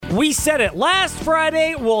We said it last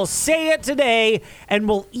Friday, we'll say it today, and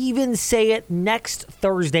we'll even say it next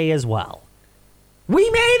Thursday as well. We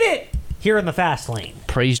made it here in the fast lane.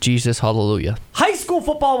 Praise Jesus, hallelujah. High school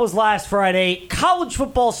football was last Friday. College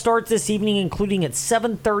football starts this evening, including at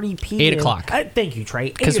 7:30 p.m. 8 o'clock. Thank you, Trey.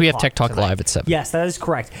 Because we have Tech Talk tonight. Live at 7. Yes, that is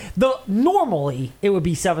correct. Normally, it would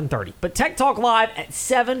be 7:30, but Tech Talk Live at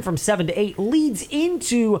 7 from 7 to 8 leads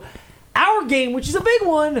into our game, which is a big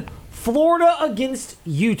one, Florida against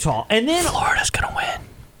Utah. And then Florida's going to win.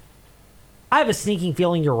 I have a sneaking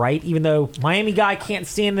feeling you're right, even though Miami guy can't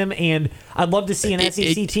stand them, and I'd love to see an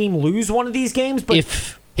SEC team lose one of these games. But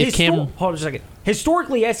hold on a second.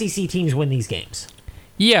 Historically, SEC teams win these games.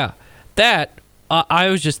 Yeah, that I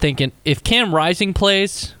was just thinking, if Cam Rising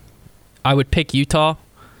plays, I would pick Utah.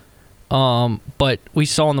 But we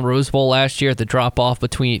saw in the Rose Bowl last year the drop off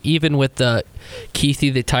between, even with the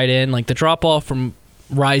Keithy, the tight end, like the drop off from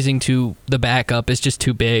Rising to the backup is just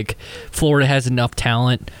too big. Florida has enough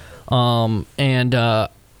talent. And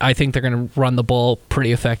I think they're going to run the ball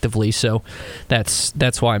pretty effectively, so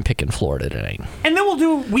that's why I'm picking Florida tonight. And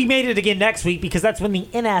then we made it again next week because that's when the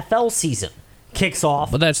NFL season kicks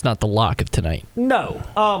off. But that's not the lock of tonight. No.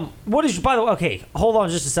 By the way, okay, hold on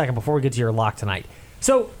just a second before we get to your lock tonight.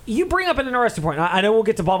 So you bring up an interesting point. I know we'll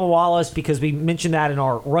get to Bubba Wallace because we mentioned that in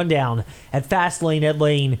our rundown at Fastlane, Ed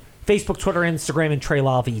Lane, Facebook, Twitter, Instagram, and Trey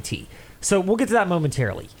Love ET. So we'll get to that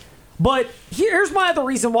momentarily. But here's my other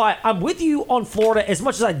reason why I'm with you on Florida as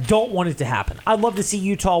much as I don't want it to happen. I'd love to see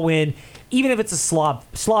Utah win, even if it's a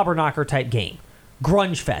slobber knocker type game.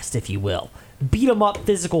 Grunge fest, if you will. Beat 'em up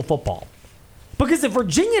physical football. Because if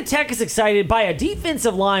Virginia Tech is excited by a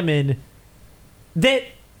defensive lineman that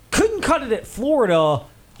couldn't cut it at Florida,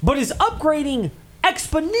 but is upgrading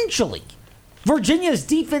exponentially, Virginia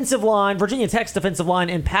Tech's defensive line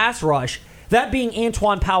and pass rush, that being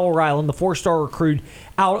Antoine Powell-Ryland, the 4-star recruit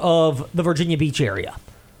out of the Virginia Beach area.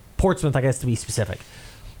 Portsmouth, I guess, to be specific.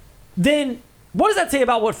 Then, what does that say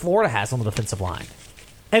about what Florida has on the defensive line?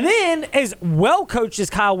 And then, as well-coached as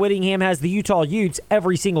Kyle Whittingham has the Utah Utes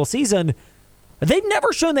every single season, they've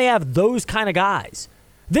never shown they have those kind of guys.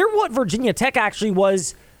 They're what Virginia Tech actually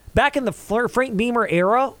was back in the Frank Beamer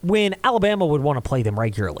era when Alabama would want to play them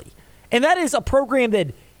regularly. And that is a program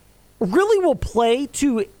that really will play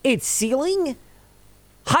to its ceiling,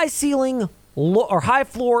 high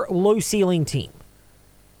floor, low ceiling team.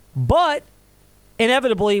 But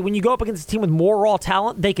inevitably, when you go up against a team with more raw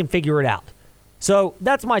talent, they can figure it out. So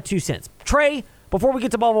that's my 2 cents. Trey, before we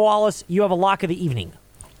get to Bubba Wallace, you have a lock of the evening.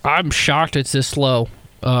 I'm shocked it's this low.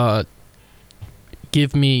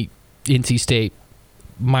 Give me NC State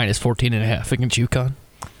minus 14.5 against UConn.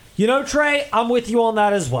 You know, Trey, I'm with you on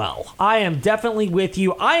that as well. I am definitely with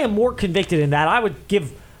you. I am more convicted in that. I would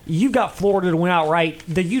give you've got Florida to win outright.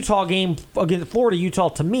 The Utah game against Florida-Utah,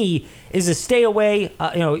 to me, is a stay away.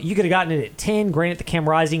 You could have gotten it at 10. Granted, the Cam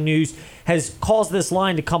Rising news has caused this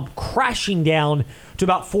line to come crashing down to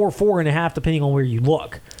about 4.5, depending on where you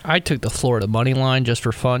look. I took the Florida money line just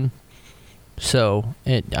for fun. So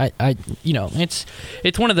it's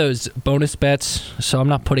one of those bonus bets. So I'm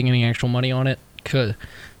not putting any actual money on it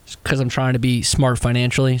because I'm trying to be smart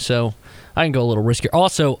financially, so I can go a little riskier.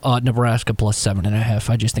 Also, Nebraska plus 7.5.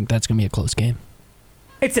 I just think that's going to be a close game.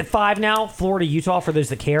 It's at 5 now, Florida-Utah, for those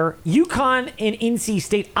that care. UConn and NC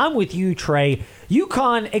State, I'm with you, Trey.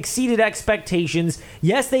 UConn exceeded expectations.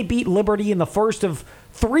 Yes, they beat Liberty in the first of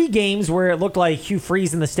 3 games where it looked like Hugh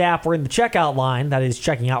Freeze and the staff were in the checkout line, that is,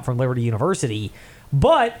 checking out from Liberty University.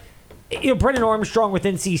 But Brendan Armstrong with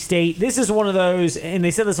NC State, this is one of those, and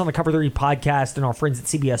they said this on the Cover 3 podcast and our friends at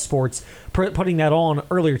CBS Sports putting that on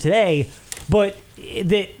earlier today, but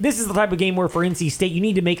this is the type of game where for NC State, you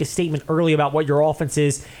need to make a statement early about what your offense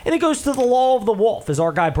is, and it goes to the law of the wolf, as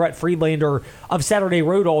our guy Brett Friedlander of Saturday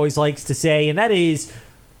Road always likes to say, and that is,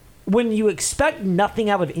 when you expect nothing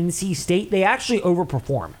out of NC State, they actually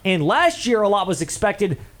overperform. And last year, a lot was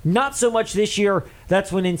expected, not so much this year.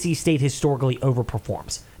 That's when NC State historically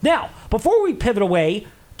overperforms. Now, before we pivot away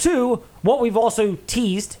to what we've also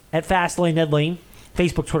teased at Fastlane, Ed Lane,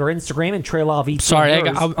 Facebook, Twitter, Instagram, and Trail of ET. Sorry,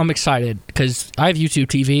 I'm excited because I have YouTube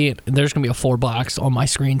TV, and there's going to be a 4 box on my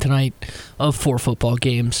screen tonight of 4 football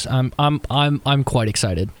games. I'm quite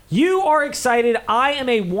excited. You are excited. I am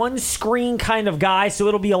a one-screen kind of guy, so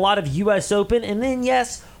it'll be a lot of U.S. Open, and then,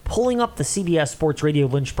 yes, pulling up the CBS Sports Radio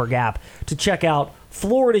Lynchburg app to check out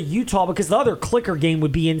Florida-Utah, because the other clicker game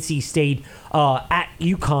would be NC State at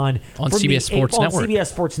UConn. On CBS Sports Network. On CBS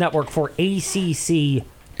Sports Network for ACC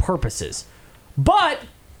purposes. But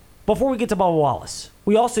before we get to Bubba Wallace,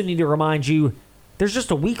 we also need to remind you there's just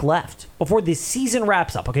a week left before the season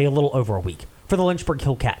wraps up. Okay, a little over a week for the Lynchburg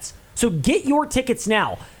Hillcats. So get your tickets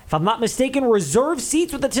now. If I'm not mistaken, reserve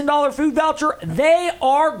seats with the $10 food voucher, they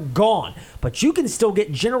are gone. But you can still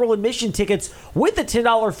get general admission tickets with the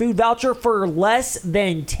 $10 food voucher for less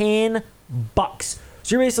than $10. So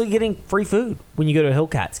you're basically getting free food when you go to a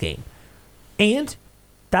Hillcats game. And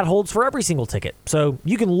that holds for every single ticket. So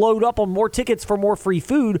you can load up on more tickets for more free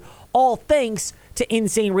food, all thanks to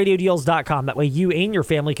InsaneRadioDeals.com. That way you and your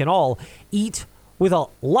family can all eat with a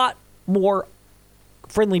lot more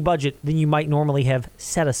friendly budget than you might normally have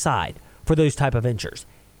set aside for those type of ventures.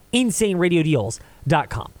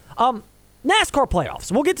 InsaneRadioDeals.com. NASCAR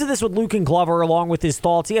playoffs. We'll get to this with Luke and Glover along with his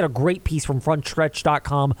thoughts. He had a great piece from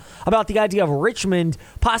FrontStretch.com about the idea of Richmond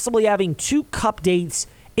possibly having 2 cup dates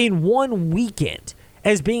in one weekend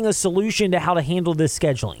as being a solution to how to handle this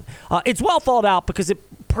scheduling. It's well thought out because it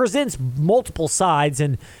presents multiple sides,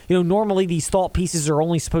 and normally these thought pieces are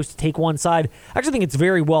only supposed to take one side. I actually think it's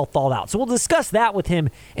very well thought out. So we'll discuss that with him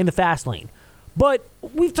in the fast lane. But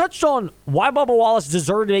we've touched on why Bubba Wallace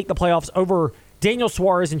deserved to make the playoffs over Daniel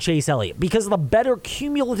Suarez and Chase Elliott because of the better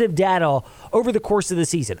cumulative data over the course of the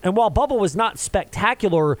season. And while Bubba was not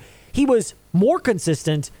spectacular, he was more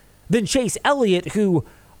consistent than Chase Elliott, who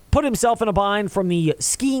put himself in a bind from the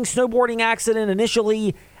skiing snowboarding accident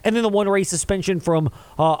initially, and then the one race suspension from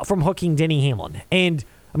hooking Denny Hamlin. And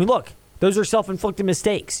I mean, look, those are self-inflicted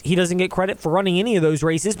mistakes. He doesn't get credit for running any of those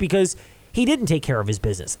races because he didn't take care of his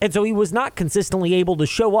business, and so he was not consistently able to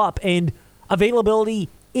show up. And availability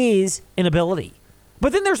is an ability.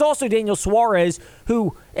 But then there's also Daniel Suarez,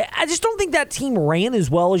 who I just don't think that team ran as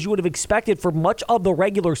well as you would have expected for much of the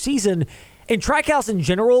regular season. And Trackhouse in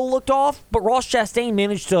general looked off, but Ross Chastain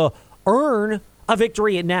managed to earn a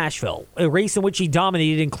victory at Nashville, a race in which he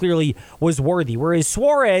dominated and clearly was worthy. Whereas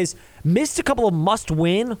Suarez missed a couple of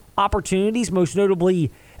must-win opportunities, most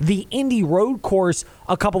notably the Indy Road Course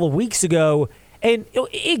a couple of weeks ago. And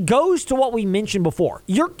it goes to what we mentioned before.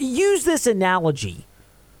 Use this analogy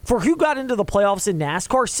for who got into the playoffs in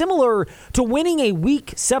NASCAR, similar to winning a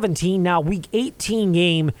Week 17, now Week 18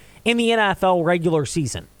 game in the NFL regular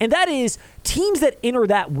season. And that is teams that enter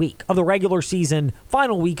that week of the regular season,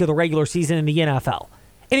 final week of the regular season in the NFL.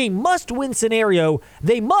 In a must-win scenario,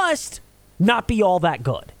 they must not be all that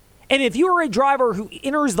good. And if you are a driver who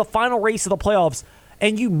enters the final race of the playoffs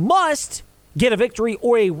and you must get a victory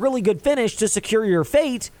or a really good finish to secure your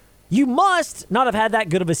fate, you must not have had that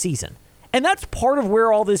good of a season. And that's part of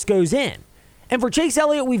where all this goes in. And for Chase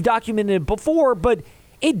Elliott, we've documented it before, but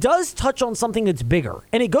it does touch on something that's bigger.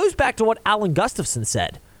 And it goes back to what Alan Gustafson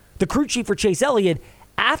said, the crew chief for Chase Elliott,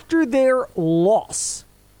 after their loss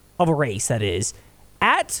of a race, that is,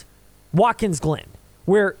 at Watkins Glen,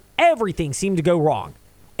 where everything seemed to go wrong,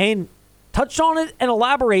 and touched on it and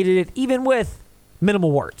elaborated it even with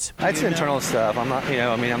minimal words. It's internal stuff. I'm not going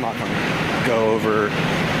to go over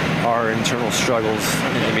our internal struggles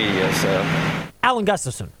in the media. So, Alan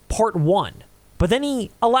Gustafson, part 1. But then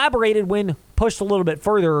he elaborated when pushed a little bit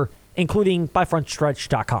further, including by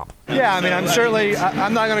FrontStretch.com. Yeah,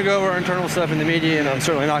 I'm not going to go over our internal stuff in the media, and I'm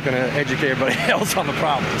certainly not going to educate everybody else on the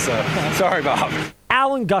problem. So, sorry, Bob.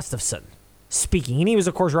 Alan Gustafson speaking, and he was,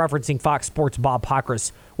 of course, referencing Fox Sports' Bob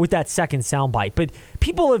Pockrass with that second soundbite. But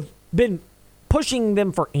people have been pushing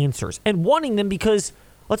them for answers and wanting them because,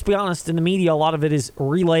 let's be honest, in the media, a lot of it is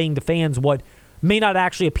relaying to fans what may not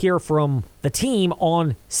actually appear from the team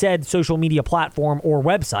on said social media platform or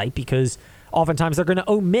website, because oftentimes they're going to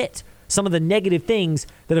omit some of the negative things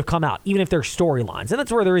that have come out, even if they're storylines. And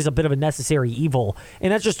that's where there is a bit of a necessary evil.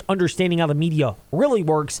 And that's just understanding how the media really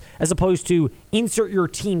works, as opposed to insert your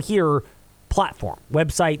team here platform,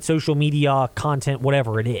 website, social media, content,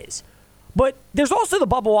 whatever it is. But there's also the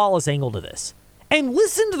Bubba Wallace angle to this. And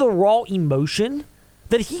listen to the raw emotion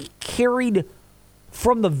that he carried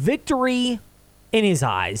from the victory in his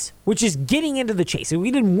eyes, which is getting into the chase.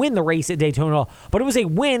 We didn't win the race at Daytona, but it was a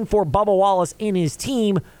win for Bubba Wallace and his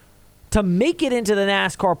team to make it into the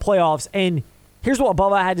NASCAR playoffs. And here's what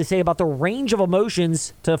Bubba had to say about the range of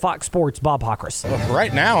emotions to Fox Sports' Bob Pockrass.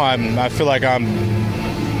 Right now, I feel like I'm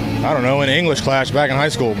in an English class back in high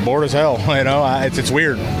school, bored as hell. It's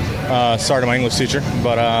weird. Sorry to my English teacher,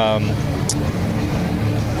 but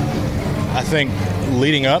I think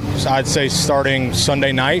leading up, I'd say starting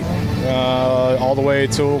Sunday night, all the way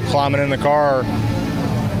to climbing in the car,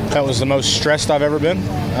 that was the most stressed I've ever been,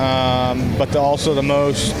 but also the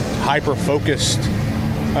most hyper-focused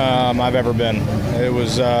I've ever been. It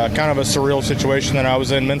was kind of a surreal situation that I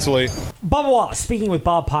was in mentally. Bubba Wallace speaking with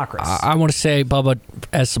Bob Pockrass. I want to say, Bubba,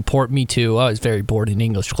 as support, me too. I was very bored in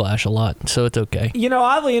English class a lot, so it's okay.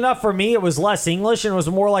 Oddly enough, for me, it was less English, and it was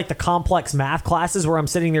more like the complex math classes where I'm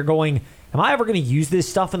sitting there going, am I ever going to use this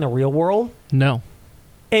stuff in the real world? No.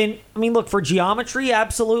 And, I mean, look, for geometry,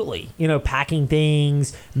 absolutely. You know, packing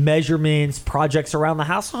things, measurements, projects around the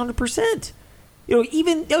house, 100%. You know,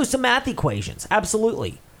 even some math equations,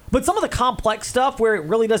 absolutely. But some of the complex stuff where it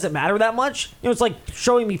really doesn't matter that much, you know, it's like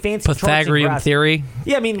showing me fancy Pythagorean theory.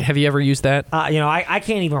 Yeah, I mean, have you ever used that? You know, I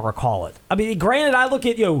can't even recall it. I mean, granted, I look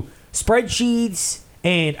at, spreadsheets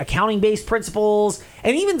and accounting-based principles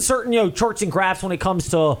and even certain, charts and graphs when it comes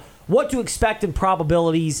to what to expect and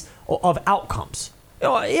probabilities of outcomes.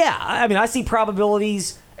 Yeah, I mean, I see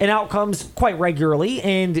probabilities and outcomes quite regularly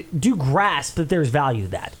and do grasp that there's value to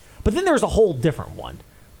that. But then there's a whole different one.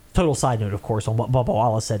 Total side note, of course, on what Bubba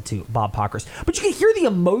Wallace said to Bob Pockers. But you can hear the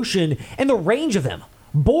emotion and the range of him.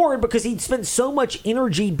 Bored because he'd spent so much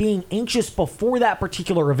energy being anxious before that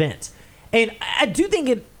particular event. And I do think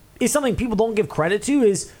it is something people don't give credit to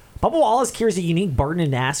is Bubba Wallace carries a unique burden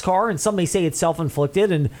in NASCAR, and some may say it's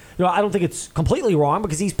self-inflicted, and I don't think it's completely wrong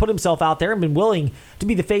because he's put himself out there and been willing to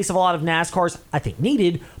be the face of a lot of NASCAR's, I think,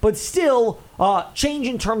 needed, but still change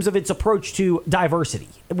in terms of its approach to diversity,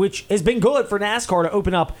 which has been good for NASCAR to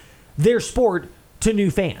open up their sport to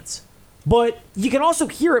new fans. But you can also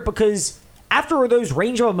hear it because after those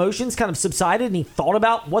range of emotions kind of subsided and he thought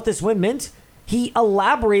about what this win meant, he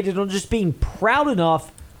elaborated on just being proud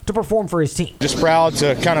enough to perform for his team. Just proud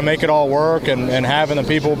to kind of make it all work and having the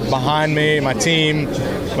people behind me, my team,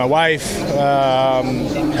 my wife,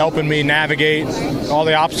 helping me navigate all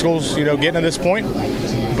the obstacles, getting to this point.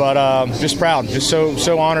 But just proud, just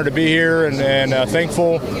so honored to be here and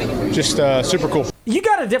thankful, just super cool. You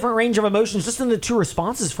got a different range of emotions just in the two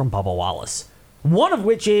responses from Bubba Wallace. One of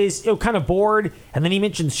which is kind of bored, and then he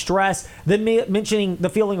mentioned stress, then mentioning the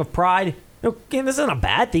feeling of pride. Again, this isn't a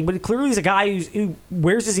bad thing, but clearly he's a guy who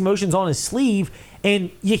wears his emotions on his sleeve, and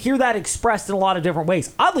you hear that expressed in a lot of different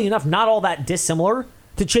ways. Oddly enough, not all that dissimilar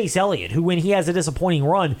to Chase Elliott, who when he has a disappointing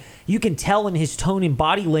run, you can tell in his tone and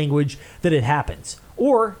body language that it happens.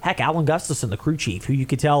 Or, heck, Alan Gustafson, the crew chief, who you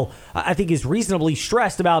could tell, I think, is reasonably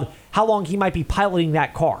stressed about how long he might be piloting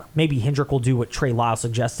that car. Maybe Hendrick will do what Trey Lyle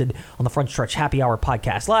suggested on the Front Stretch Happy Hour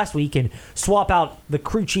podcast last week and swap out the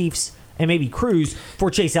crew chiefs and maybe crews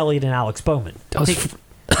for Chase Elliott and Alex Bowman. Don't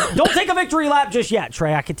take a victory lap just yet,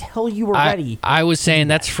 Trey. I could tell you were ready. I was saying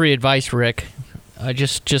that's free advice, Rick. I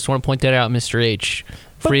just want to point that out, Mr. H.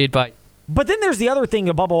 Free advice. But then there's the other thing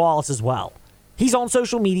of Bubba Wallace as well. He's on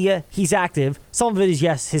social media. He's active. Some of it is,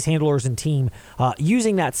 yes, his handlers and team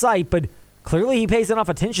using that site, but clearly he pays enough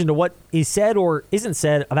attention to what is said or isn't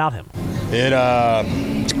said about him.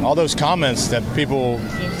 All those comments that people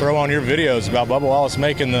throw on your videos about Bubba Wallace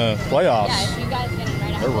making the playoffs,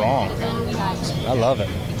 they're wrong. I love it.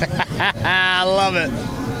 I love it.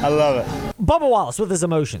 I love it. Bubba Wallace with his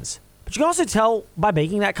emotions. But you can also tell by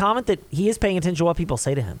making that comment that he is paying attention to what people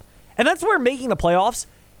say to him. And that's where making the playoffs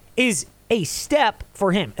is a step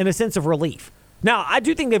for him in a sense of relief. Now, I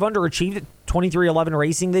do think they've underachieved at 23-11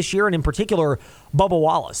 racing this year, and in particular, Bubba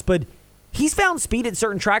Wallace. But he's found speed at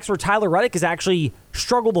certain tracks where Tyler Reddick has actually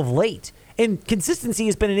struggled of late. And consistency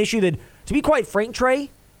has been an issue that, to be quite frank, Trey,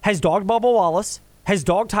 has dogged Bubba Wallace, has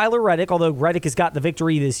dogged Tyler Reddick, although Reddick has got the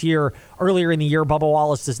victory this year. Earlier in the year, Bubba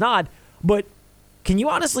Wallace does not. But can you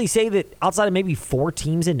honestly say that outside of maybe 4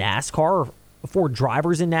 teams in NASCAR, or 4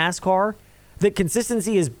 drivers in NASCAR, that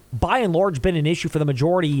consistency has by and large been an issue for the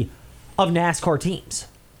majority of NASCAR teams?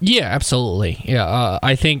 Yeah, absolutely. Yeah,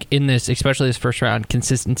 I think in this, especially this first round,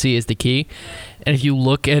 consistency is the key. And if you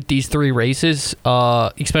look at these 3 races,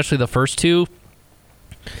 especially the first 2,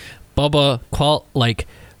 Bubba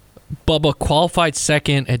qualified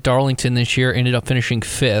second at Darlington this year, ended up finishing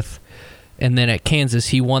 5th, and then at Kansas,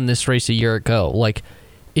 he won this race a year ago.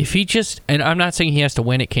 If he just, and I'm not saying he has to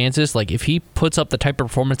win at Kansas, if he puts up the type of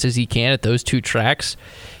performances he can at those 2 tracks,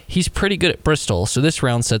 he's pretty good at Bristol. So this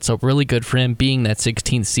round sets up really good for him being that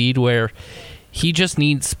 16th seed where he just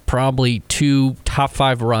needs probably 2 top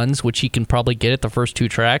 5 runs, which he can probably get at the first 2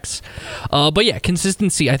 tracks. But yeah,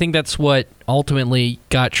 consistency, I think that's what ultimately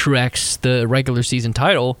got Truex the regular season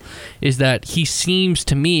title, is that he seems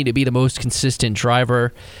to me to be the most consistent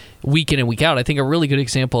driver week in and week out. I think a really good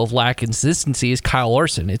example of lack of consistency is Kyle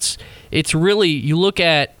Larson. It's really, you look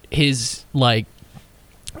at his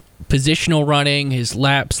positional running, his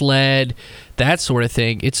laps led, that sort of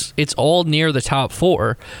thing. It's all near the top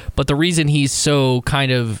 4, but the reason he's so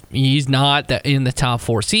he's not in the top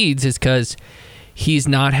 4 seeds is because he's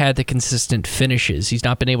not had the consistent finishes. He's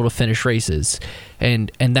not been able to finish races,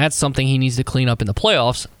 and that's something he needs to clean up in the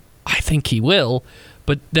playoffs. I think he will.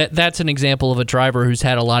 But that's an example of a driver who's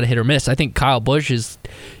had a lot of hit or miss. I think Kyle Busch is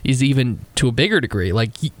even to a bigger degree.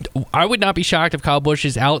 I would not be shocked if Kyle Busch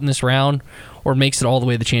is out in this round or makes it all the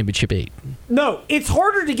way to the championship 8. No, it's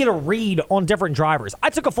harder to get a read on different drivers. I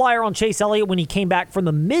took a flyer on Chase Elliott when he came back from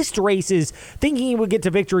the missed races, thinking he would get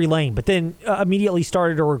to victory lane, but then immediately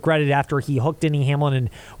started to regret it after he hooked Denny Hamlin and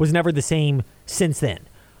was never the same since then.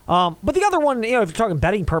 But the other one, if you're talking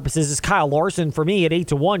betting purposes, is Kyle Larson for me at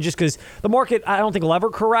 8-1, just because the market, I don't think will ever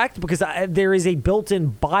correct, because there is a built-in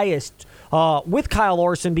bias with Kyle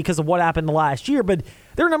Larson because of what happened the last year. But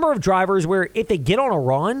there are a number of drivers where if they get on a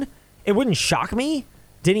run, it wouldn't shock me.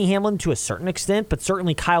 Denny Hamlin to a certain extent, but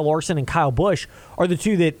certainly Kyle Larson and Kyle Busch are the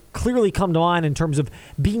two that clearly come to mind in terms of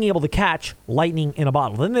being able to catch lightning in a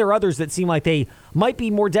bottle. Then there are others that seem like they might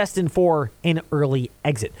be more destined for an early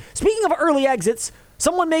exit. Speaking of early exits,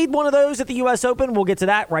 someone made one of those at the U.S. Open. We'll get to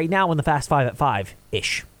that right now in the Fast 5 at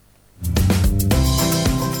 5-ish.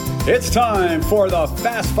 It's time for the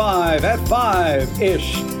Fast 5 at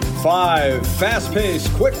 5-ish. 5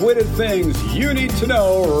 fast-paced, quick-witted things you need to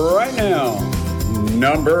know right now.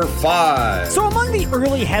 Number 5. So among the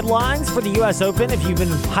early headlines for the U.S. Open, if you've been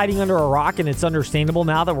hiding under a rock, and it's understandable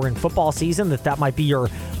now that we're in football season, that might be your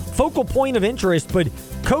focal point of interest, but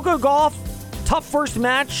Coco Gauff, tough first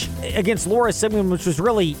match against Laura Sigmund, which was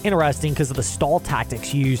really interesting because of the stall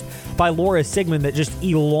tactics used by Laura Sigmund that just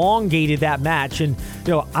elongated that match. And,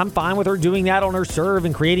 I'm fine with her doing that on her serve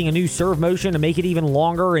and creating a new serve motion to make it even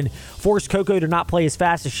longer and force Coco to not play as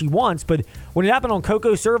fast as she wants. But when it happened on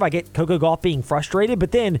Coco's serve, I get Coco Gauff being frustrated.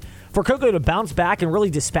 But then for Coco to bounce back and really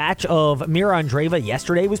dispatch of Mira Andreeva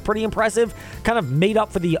yesterday was pretty impressive. Kind of made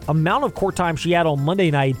up for the amount of court time she had on Monday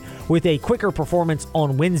night with a quicker performance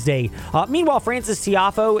on Wednesday. Meanwhile, Frances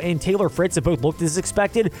Tiafoe and Taylor Fritz have both looked as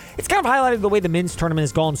expected. It's kind of highlighted the way the men's tournament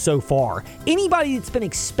has gone so far. Anybody that's been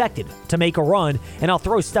expected to make a run, and I'll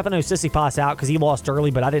throw Stefano Tsitsipas out because he lost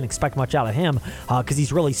early, but I didn't expect much out of him because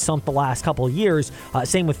he's really sunk the last couple of years.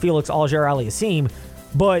 Same with Felix Auger-Aliassime.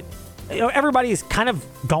 But everybody has kind of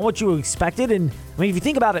gone what you expected. And I mean, if you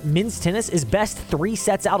think about it, men's tennis is best 3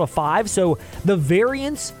 sets out of 5. So the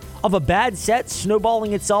variance of a bad set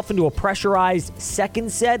snowballing itself into a pressurized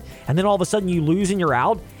second set, and then all of a sudden you lose and you're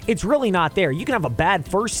out, it's really not there. You can have a bad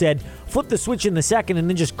first set, flip the switch in the second, and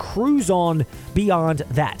then just cruise on beyond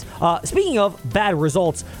that. Speaking of bad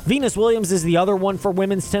results, Venus Williams is the other one for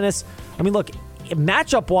women's tennis. I mean, look,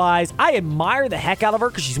 matchup-wise, I admire the heck out of her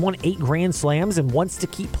because she's won 8 Grand Slams and wants to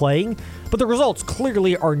keep playing, but the results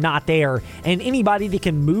clearly are not there, and anybody that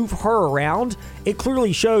can move her around, it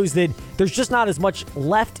clearly shows that there's just not as much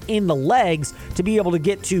left in the legs to be able to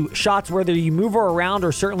get to shots, whether you move her around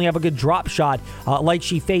or certainly have a good drop shot like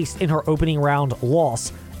she faced in her opening round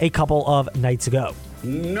loss a couple of nights ago.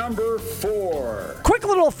 Number 4. Quick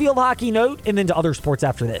little field hockey note, and then to other sports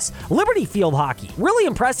after this. Liberty Field Hockey. Really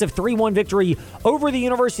impressive 3-1 victory over the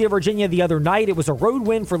University of Virginia the other night. It was a road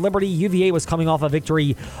win for Liberty. UVA was coming off a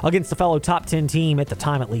victory against a fellow top 10 team, at the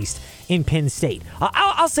time at least, in Penn State.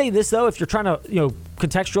 I'll say this, though, if you're trying to,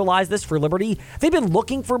 contextualize this for Liberty, they've been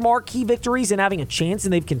looking for marquee victories and having a chance,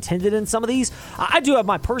 and they've contended in some of these. I do have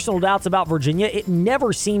my personal doubts about Virginia. It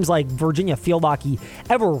never seems like Virginia field hockey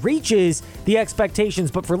ever reaches the expectations,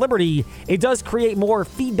 but for Liberty, it does create more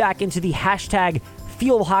feedback into the hashtag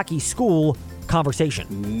field hockey school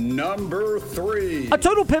conversation. Number 3. A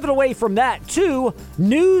total pivot away from that to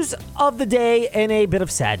news of the day and a bit of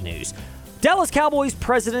sad news. Dallas Cowboys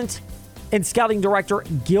president and scouting director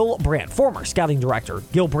Gil Brandt, former scouting director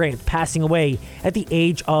Gil Brandt, passing away at the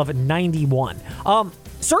age of 91.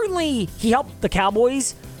 Certainly, he helped the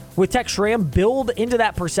Cowboys with Tex Schramm build into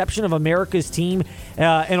that perception of America's team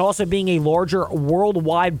and also being a larger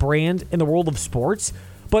worldwide brand in the world of sports.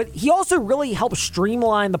 But he also really helped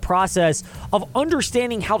streamline the process of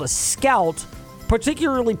understanding how to scout,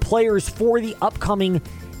 particularly players for the upcoming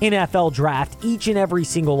NFL draft each and every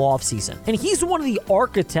single offseason. And he's one of the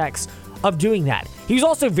architects of doing that. He was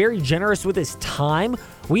also very generous with his time.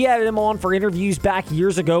 We had him on for interviews back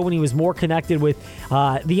years ago when he was more connected with the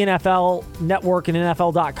NFL Network and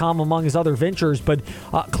NFL.com, among his other ventures, but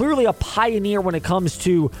clearly a pioneer when it comes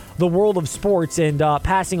to the world of sports, and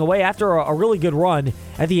passing away after a really good run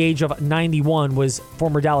at the age of 91 was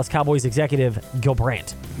former Dallas Cowboys executive Gil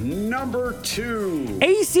Brandt. Number 2.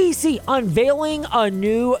 ACC unveiling a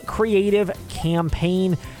new creative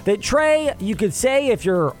campaign that, Trey, you could say, if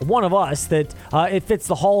you're one of us, that it fits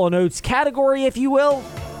the Hall & Oates category, if you will.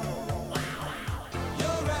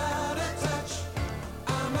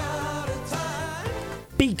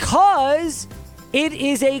 Because it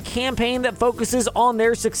is a campaign that focuses on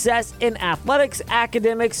their success in athletics,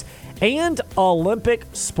 academics, and Olympic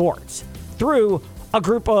sports through a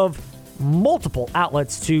group of multiple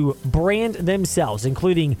outlets to brand themselves,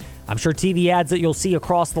 including I'm sure TV ads that you'll see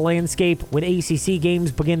across the landscape when ACC games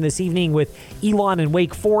begin this evening with Elon and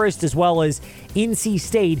Wake Forest, as well as NC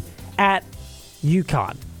State at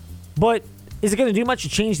UConn. But is it going to do much to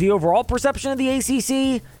change the overall perception of the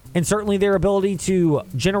ACC and certainly their ability to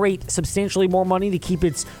generate substantially more money to keep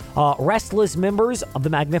its restless members of the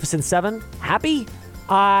Magnificent Seven happy?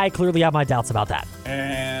 I clearly have my doubts about that.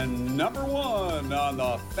 And number 1 on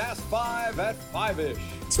the Fast Five at 5-ish.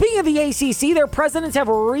 Speaking of the ACC, their presidents have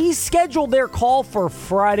rescheduled their call for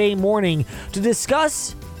Friday morning to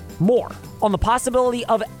discuss more on the possibility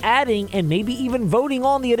of adding and maybe even voting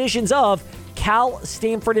on the additions of Cal,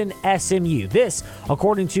 Stanford, and SMU. This,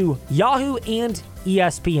 according to Yahoo and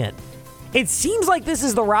ESPN. It seems like this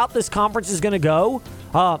is the route this conference is going to go.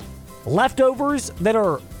 Leftovers that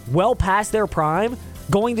are well past their prime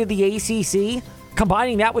going to the ACC,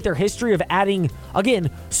 combining that with their history of adding, again,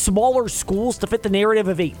 smaller schools to fit the narrative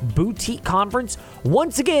of a boutique conference,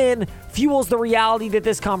 once again fuels the reality that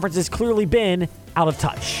this conference has clearly been out of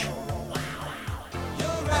touch.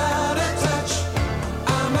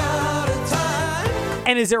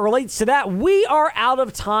 And as it relates to that, we are out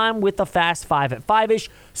of time with the Fast Five at 5-ish.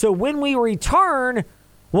 So when we return,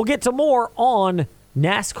 we'll get to more on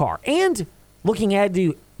NASCAR and looking ahead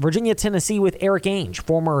to Virginia, Tennessee with Eric Ainge,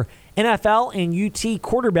 former NFL and UT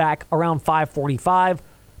quarterback, around 5:45.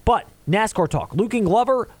 But NASCAR talk. Luke and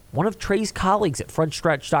Glover, one of Trey's colleagues at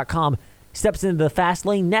frontstretch.com, steps into the fast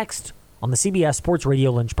lane next on the CBS Sports Radio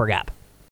Lynchburg app.